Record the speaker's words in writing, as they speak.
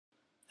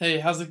Hey,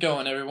 how's it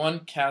going everyone?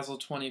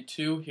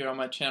 Kazzle22 here on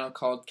my channel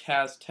called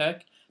Kaz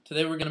Tech.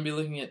 Today we're going to be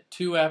looking at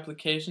two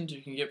applications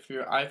you can get for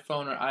your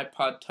iPhone or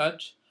iPod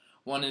Touch.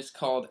 One is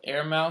called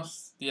Air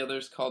Mouse, the other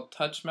is called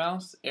Touch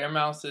Mouse. Air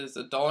Mouse is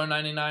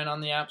 $1.99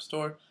 on the App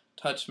Store.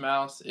 Touch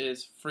Mouse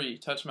is free.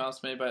 Touch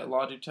Mouse made by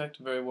Logitech,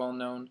 a very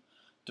well-known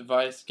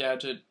device,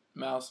 gadget,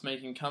 mouse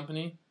making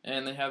company.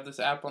 And they have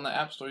this app on the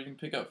App Store you can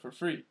pick up for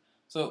free.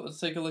 So let's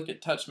take a look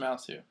at Touch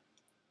Mouse here.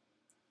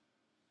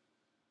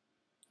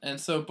 And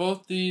so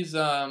both these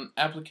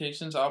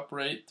applications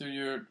operate through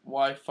your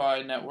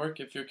Wi-Fi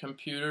network. If your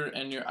computer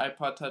and your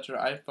iPod Touch or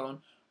iPhone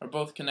are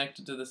both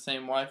connected to the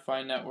same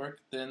Wi-Fi network,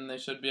 then they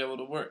should be able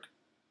to work.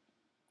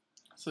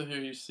 So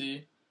here you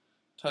see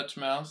Touch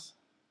Mouse.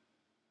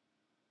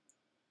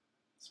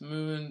 It's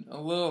moving a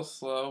little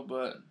slow,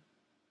 but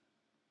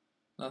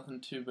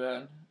nothing too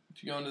bad.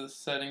 If you go into the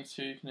settings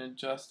here, you can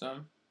adjust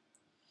them.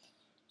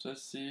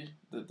 Just see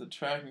that the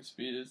tracking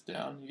speed is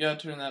down. You gotta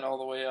turn that all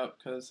the way up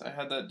because I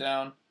had that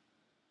down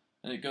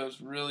and it goes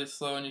really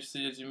slow, and you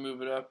see as you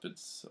move it up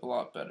it's a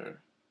lot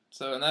better.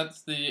 So, and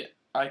that's the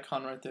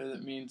icon right there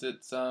that means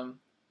it's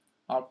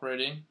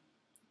operating.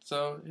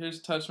 So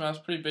here's Touch Mouse,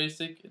 pretty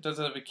basic. It does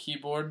have a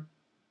keyboard.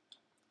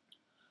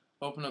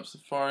 Open up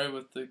Safari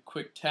with the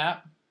quick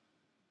tap.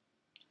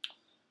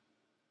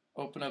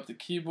 Open up the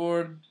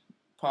keyboard,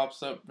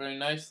 pops up very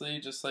nicely,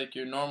 just like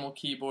your normal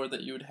keyboard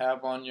that you would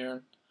have on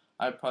your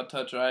iPod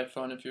Touch or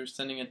iPhone if you were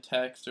sending a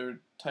text or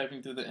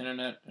typing through the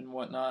internet and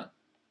whatnot.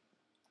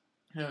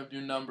 You have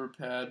your number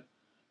pad,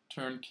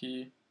 turn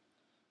key.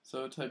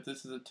 So type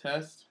this as a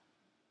test.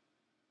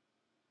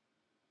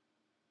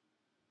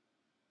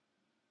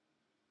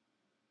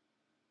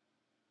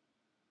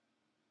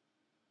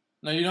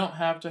 Now you don't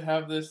have to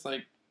have this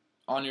like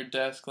on your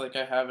desk like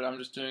I have it. I'm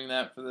just doing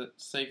that for the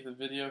sake of the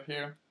video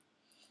here.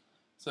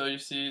 So you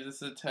see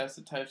this is a test.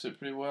 It types it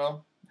pretty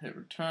well. Hit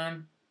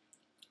return.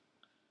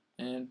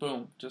 And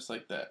boom, just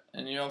like that.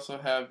 And you also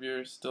have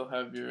still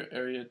have your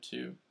area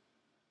to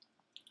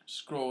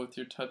scroll with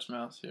your Touch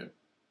Mouse here.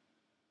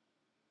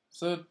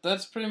 So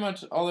that's pretty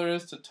much all there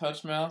is to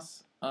Touch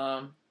Mouse.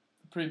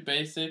 Pretty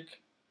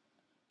basic.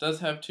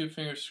 Does have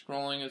two-finger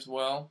scrolling as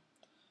well,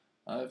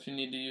 if you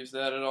need to use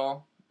that at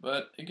all.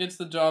 But it gets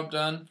the job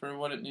done for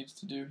what it needs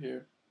to do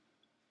here.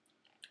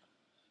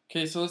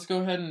 Okay, so let's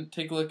go ahead and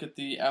take a look at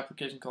the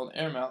application called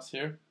Air Mouse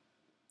here.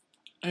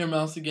 Air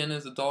Mouse again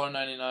is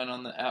 $1.99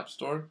 on the App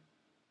Store.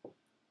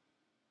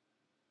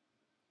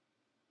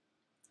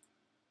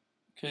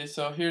 Okay,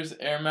 so here's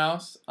Air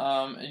Mouse.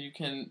 You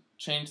can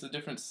change the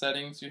different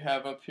settings you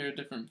have up here,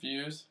 different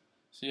views.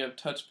 So you have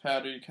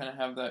touchpad, or you kind of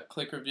have that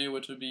clicker view,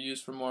 which would be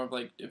used for more of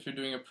like if you're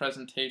doing a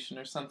presentation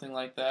or something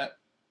like that.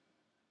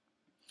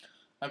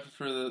 I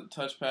prefer the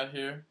touchpad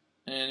here.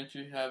 And if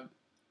you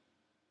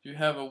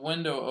have a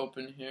window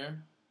open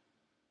here,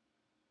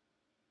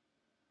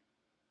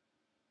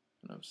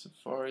 open up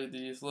Safari,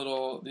 these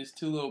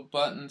two little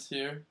buttons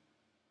here,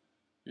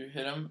 you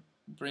hit them,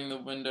 bring the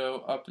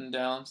window up and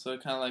down, so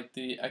kind of like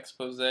the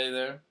expose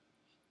there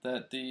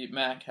that the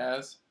Mac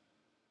has.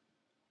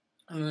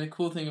 And the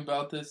cool thing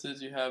about this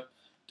is you have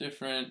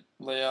different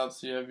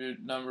layouts. You have your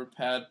number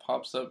pad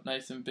pops up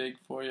nice and big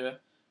for you,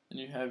 and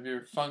you have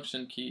your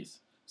function keys.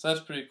 So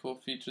that's a pretty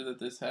cool feature that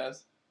this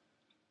has.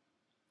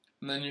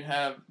 And then you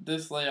have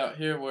this layout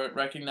here where it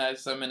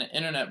recognizes I'm in an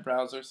internet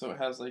browser, so it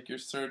has like your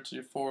search,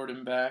 your forward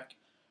and back,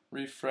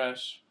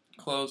 refresh,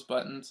 close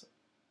buttons.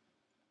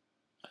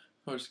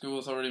 Of course,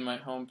 Google's already my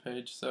home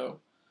page, so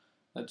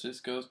that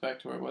just goes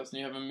back to where it was. And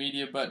you have a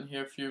media button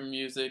here for your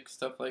music,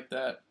 stuff like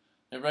that.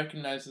 It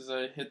recognizes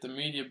I hit the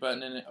media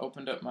button and it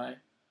opened up my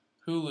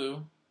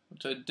Hulu,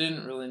 which I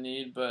didn't really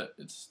need, but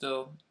it's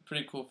still a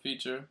pretty cool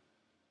feature.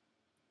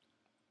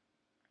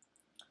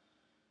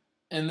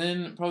 And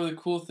then probably the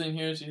cool thing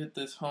here is you hit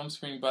this home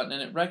screen button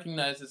and it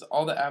recognizes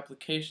all the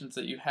applications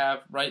that you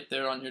have right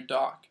there on your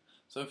dock.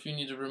 So if you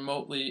need to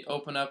remotely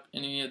open up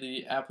any of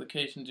the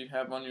applications you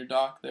have on your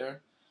dock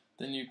there,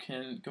 then you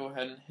can go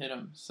ahead and hit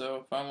them. So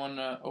if I want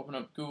to open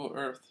up Google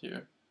Earth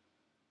here,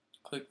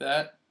 click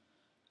that.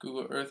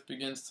 Google Earth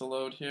begins to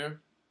load here.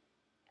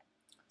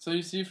 So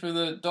you see for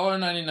the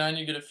 $1.99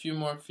 you get a few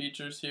more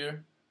features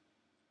here.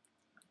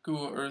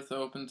 Google Earth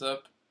opens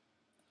up.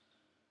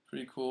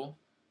 Pretty cool.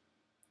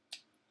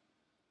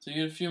 So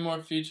you get a few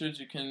more features.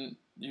 You can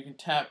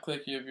tap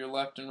click. You have your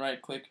left and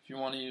right click if you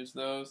want to use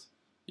those.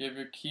 You have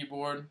your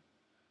keyboard,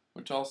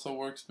 which also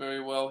works very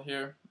well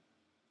here.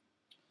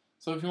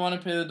 So if you want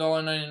to pay the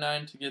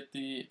 $1.99 to get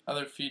the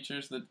other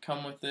features that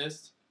come with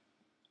this,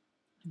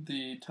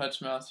 the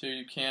Touch Mouse here,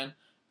 you can.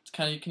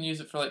 You can use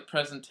it for like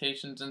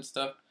presentations and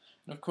stuff.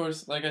 And of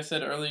course, like I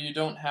said earlier, you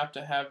don't have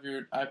to have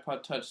your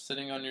iPod Touch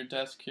sitting on your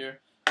desk here.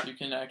 You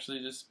can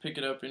actually just pick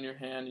it up in your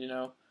hand,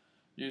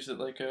 use it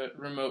like a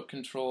remote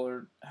control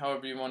or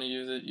however you want to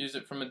use it. Use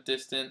it from a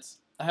distance.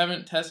 I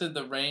haven't tested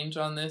the range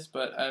on this,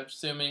 but I'm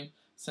assuming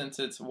since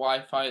it's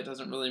Wi-Fi, it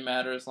doesn't really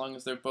matter as long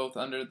as they're both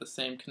under the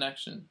same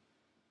connection.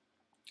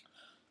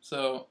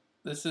 So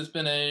this has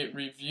been a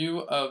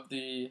review of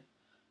the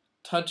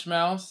touch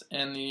mouse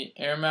and the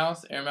Air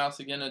Mouse. Air Mouse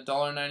again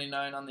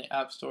 $1.99 on the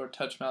App Store.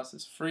 Touch mouse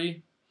is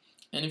free.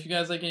 And if you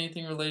guys like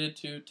anything related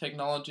to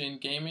technology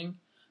and gaming,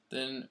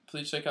 then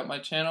please check out my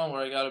channel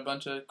where I got a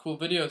bunch of cool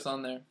videos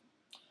on there.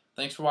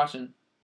 Thanks for watching.